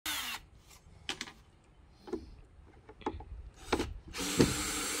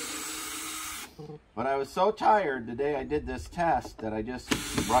But I was so tired the day I did this test that I just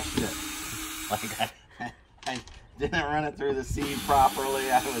rushed it. Like I didn't run it through the seed properly.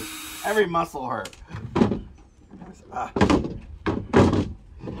 Every muscle hurt.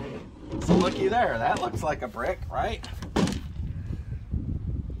 So looky there, that looks like a brick, right?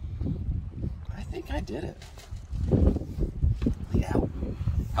 I think I did it. Yeah,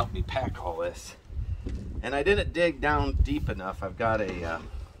 help me pack all this. And I didn't dig down deep enough. I've got a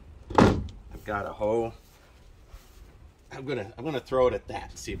hoe. I'm gonna throw it at that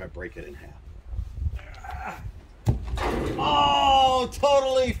and see if I break it in half. Oh,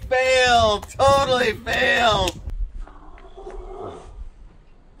 totally failed! Totally failed!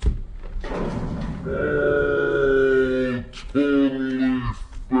 Oh, totally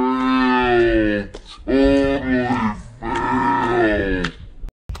failed! Totally failed!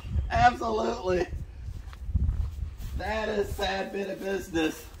 Absolutely. That is a sad bit of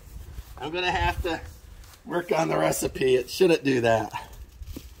business. I'm gonna have to work on the recipe. It shouldn't do that.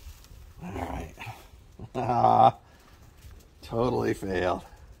 All right. Totally failed.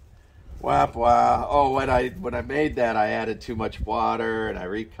 Whap wow. Oh, when I made that, I added too much water and I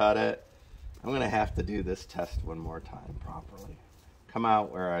recut it. I'm gonna have to do this test one more time properly. Come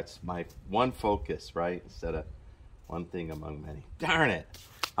out where it's my one focus, right? Instead of one thing among many. Darn it.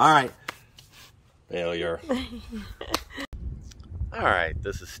 All right. Failure. All right,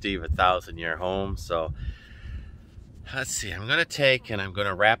 this is Steve at 1000-Year Home. So let's see, I'm gonna take and I'm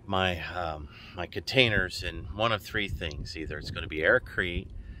gonna wrap my my containers in one of three things. Either it's gonna be aircrete,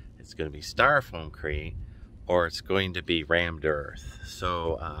 it's gonna be styrofoamcrete, or it's going to be rammed earth.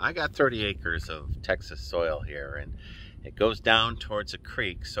 So I got 30 acres of Texas soil here, and it goes down towards a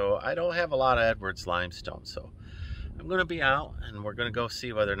creek. So I don't have a lot of Edwards limestone. So I'm gonna be out and we're gonna go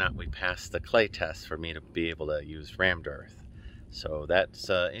see whether or not we pass the clay test for me to be able to use rammed earth. So that's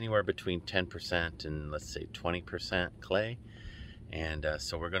anywhere between 10% and let's say 20% clay. And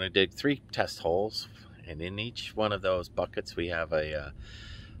so we're going to dig 3 test holes, and in each one of those buckets we have a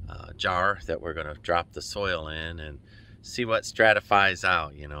jar that we're going to drop the soil in and see what stratifies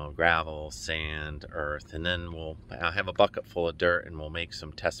out, you know, gravel, sand, earth, and then I'll have a bucket full of dirt and we'll make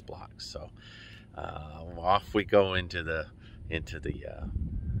some test blocks. So off we go into the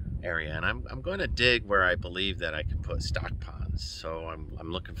area, and I'm going to dig where I believe that I can put stock ponds. So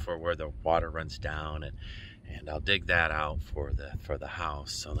I'm looking for where the water runs down, and I'll dig that out for the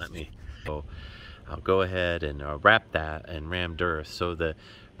house. So I'll go ahead and wrap that in rammed earth. So the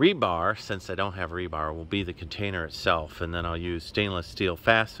rebar, since I don't have rebar, will be the container itself, and then I'll use stainless steel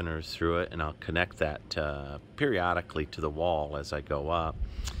fasteners through it, and I'll connect that periodically to the wall as I go up.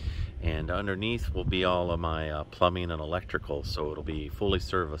 And underneath will be all of my plumbing and electrical, so it'll be fully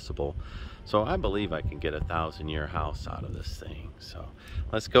serviceable. So I believe I can get a 1000-year house out of this thing. So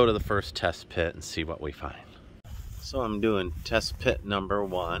let's go to the first test pit and see what we find. So I'm doing test pit number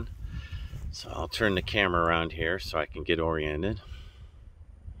 1. So I'll turn the camera around here so I can get oriented.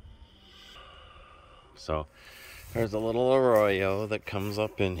 So there's a little arroyo that comes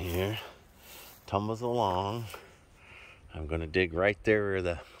up in here, tumbles along. I'm going to dig right there where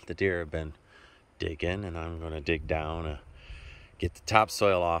the deer have been digging, and I'm going to dig down, get the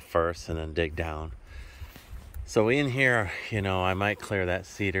topsoil off first and then dig down. So in here, you know, I might clear that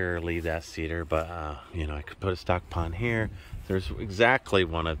cedar or leave that cedar, but you know, I could put a stock pond here. There's exactly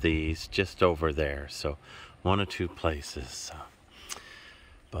one of these just over there, so 1 or 2 places.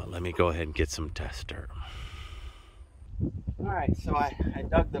 But let me go ahead and get some test dirt. All right, so I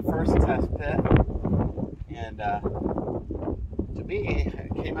dug the first test pit, and to me,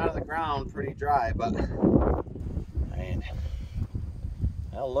 it came out of the ground pretty dry, but man,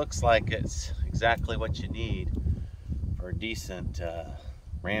 well, looks like it's exactly what you need for a decent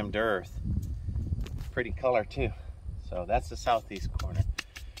rammed earth. Pretty color too. So that's the southeast corner,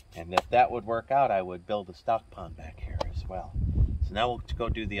 and if that would work out, I would build a stock pond back here as well. So now we'll go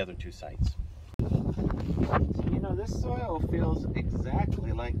do the other 2 sites. So, you know, this soil feels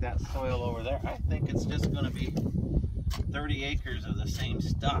exactly like that soil over there. I think it's just going to be 30 acres of the same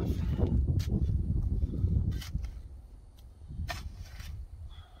stuff.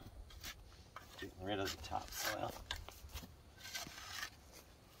 Getting rid of the topsoil.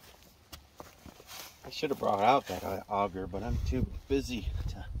 I should have brought out that auger, but I'm too busy,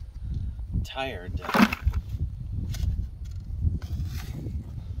 tired to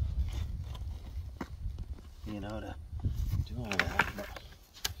to do all that. But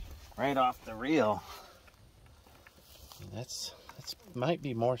right off the reel, that's might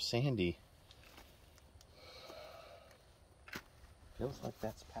be more sandy. Feels like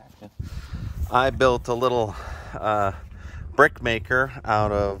that's packing. I built a little brick maker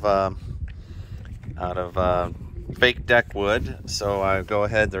out of out of fake deck wood. So I go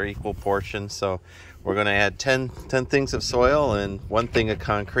ahead, they're equal portions. So we're going to add 10 things of soil and 1 thing of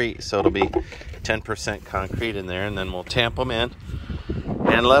concrete. So it'll be 10% concrete in there, and then we'll tamp them in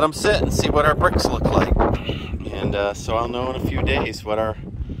and let them sit and see what our bricks look like. And so I'll know in a few days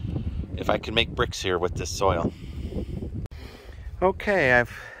if I can make bricks here with this soil. Okay,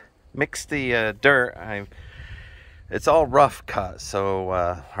 I've mixed the dirt. It's all rough cut, so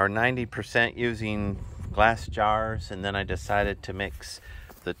our 90% using glass jars, and then I decided to mix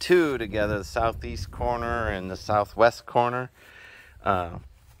the 2 together, the southeast corner and the southwest corner,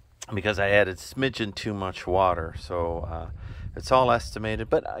 because I added smidgen too much water. So it's all estimated,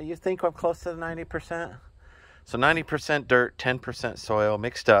 but you think I'm close to the 90%? So 90% dirt, 10% soil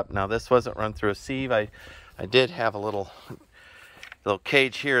mixed up. Now this wasn't run through a sieve. I did have a little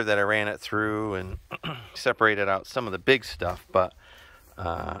cage here that I ran it through and separated out some of the big stuff, but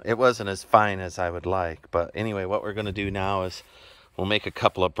it wasn't as fine as I would like. But anyway, what we're going to do now is we'll make a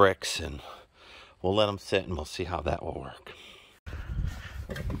couple of bricks and we'll let them sit and we'll see how that will work.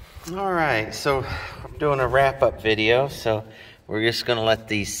 All right, so I'm doing a wrap-up video, so we're just going to let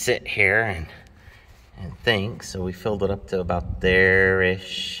these sit here and think. So we filled it up to about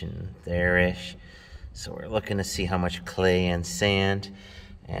there-ish and there-ish. So we're looking to see how much clay and sand.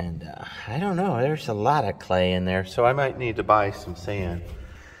 And I don't know, there's a lot of clay in there, so I might need to buy some sand.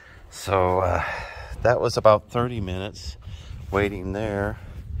 So that was about 30 minutes waiting there.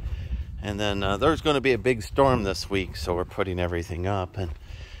 And then there's going to be a big storm this week, so we're putting everything up. And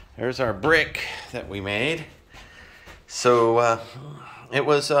there's our brick that we made. So it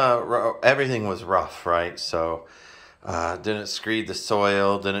was everything was rough, right? So didn't screed the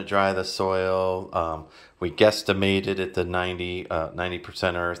soil, didn't dry the soil. We guesstimated at the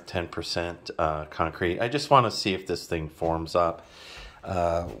 90% earth, 10% concrete. I just want to see if this thing forms up,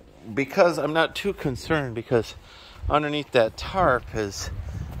 because I'm not too concerned, because underneath that tarp is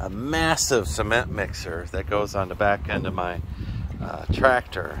a massive cement mixer that goes on the back end of my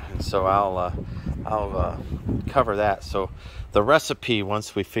tractor, and so I'll cover that. So the recipe,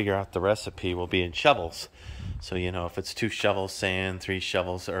 once we figure out the recipe, will be in shovels. So, you know, if it's 2 shovels sand, 3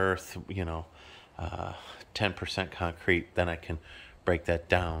 shovels earth, you know, 10% concrete, then I can break that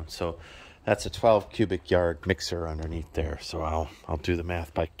down. So that's a 12 cubic yard mixer underneath there. So I'll do the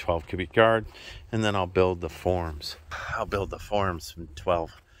math by 12 cubic yard, and then I'll build the forms. I'll build the forms from 12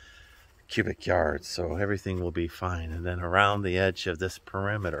 cubic yards, so everything will be fine. And then around the edge of this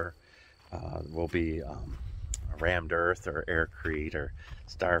perimeter will be rammed earth or aircrete or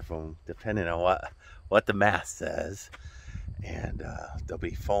styrofoam, depending on what the math says. And there'll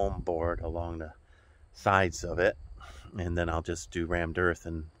be foam board along the sides of it, and then I'll just do rammed earth,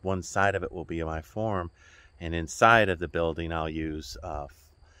 and one side of it will be my form, and inside of the building I'll use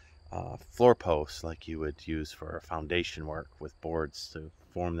floor posts like you would use for foundation work, with boards to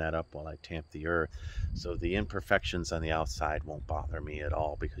form that up while I tamp the earth. So the imperfections on the outside won't bother me at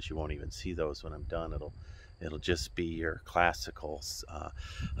all, because you won't even see those when I'm done. It'll just be your classical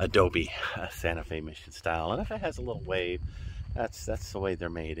Adobe Santa Fe mission style, and if it has a little wave, that's the way they're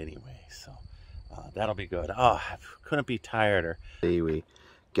made anyway. So that'll be good. Oh, I couldn't be tireder. We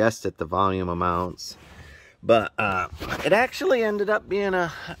guessed at the volume amounts, but it actually ended up being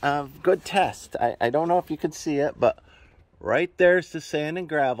a good test. I don't know if you could see it, but right there's the sand and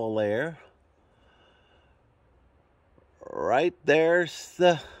gravel layer. Right there's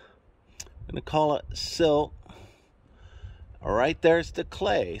the, I'm going to call it silt. Right there's the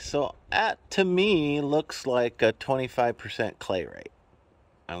clay. So that, to me, looks like a 25% clay rate,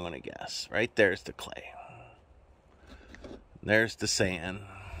 I'm going to guess. Right there's the clay. There's the sand.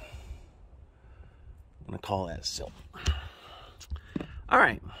 I'm going to call that silt. All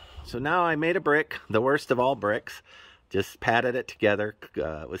right. So now I made a brick, the worst of all bricks. Just patted it together.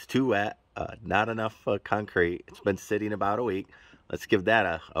 It was too wet. Not enough concrete. It's been sitting about a week. Let's give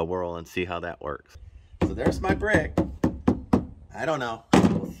that a whirl and see how that works. So there's my brick. I don't know.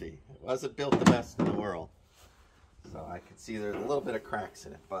 We'll see. It wasn't built the best in the world. So I can see there's a little bit of cracks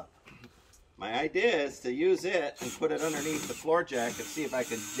in it. But my idea is to use it and put it underneath the floor jack and see if I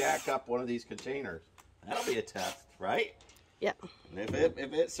can jack up one of these containers. That'll be a test, right? Yeah. And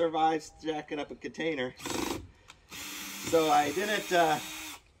if it survives jacking up a container. So I didn't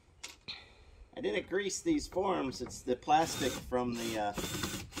grease these forms. It's the plastic from the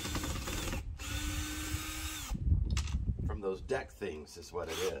from those deck things is what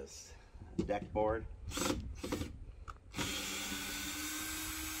it is. Deck board.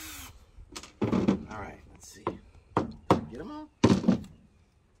 All right, let's see. Get them all?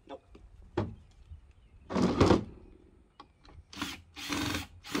 Nope.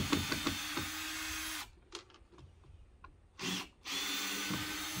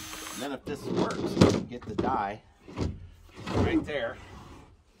 then if this works, you can get the dye right there.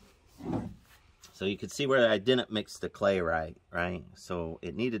 So you can see where I didn't mix the clay right? So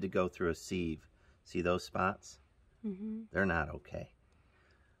it needed to go through a sieve. See those spots? Mm-hmm. They're not okay.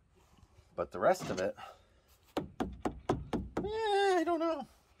 But the rest of it, I don't know.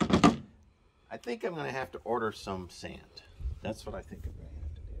 I think I'm going to have to order some sand. That's what I think I'm going to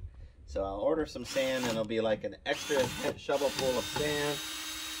have to do. So I'll order some sand, and it'll be like an extra shovel full of sand,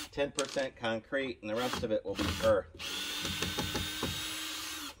 10% concrete, and the rest of it will be earth.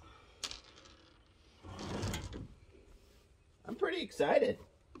 I'm pretty excited.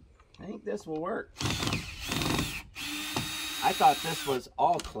 I think this will work. I thought this was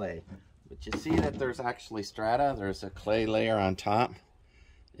all clay, but you see that there's actually strata. There's a clay layer on top,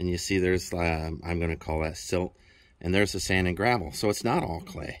 and you see there's, I'm going to call that silt, and there's the sand and gravel. So it's not all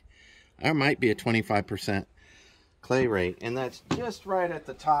clay. There might be a 25% clay rate, and that's just right at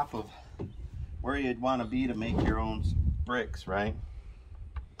the top of where you'd want to be to make your own bricks, right?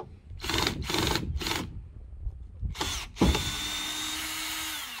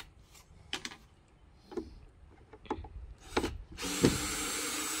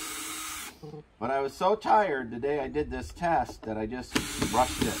 But I was so tired the day I did this test that I just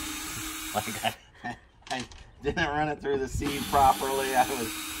rushed it. Like I didn't run it through the sieve properly.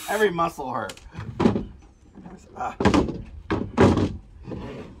 Every muscle hurt.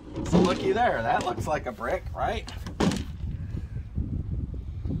 So looky there, that looks like a brick, right?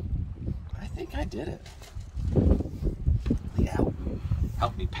 I think I did it. Yeah,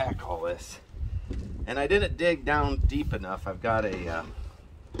 help me pack all this. And I didn't dig down deep enough. I've got a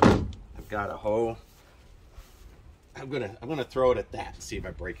hoe. I'm gonna throw it at that and see if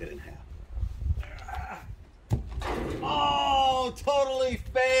I break it in half. Oh, totally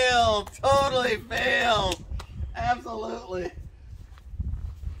failed! Totally failed! Absolutely.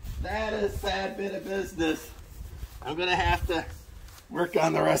 That is a sad bit of business. I'm gonna have to work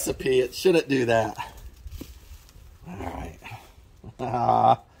on the recipe. It shouldn't do that. All right.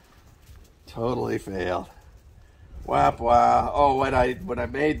 Totally failed. Whap, wow. Oh, when I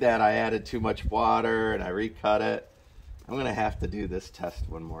made that, I added too much water and I recut it. I'm gonna have to do this test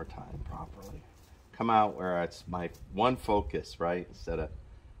one more time properly. Come out where it's my one focus, right? Instead of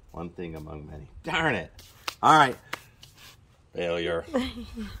one thing among many. Darn it. All right. Failure.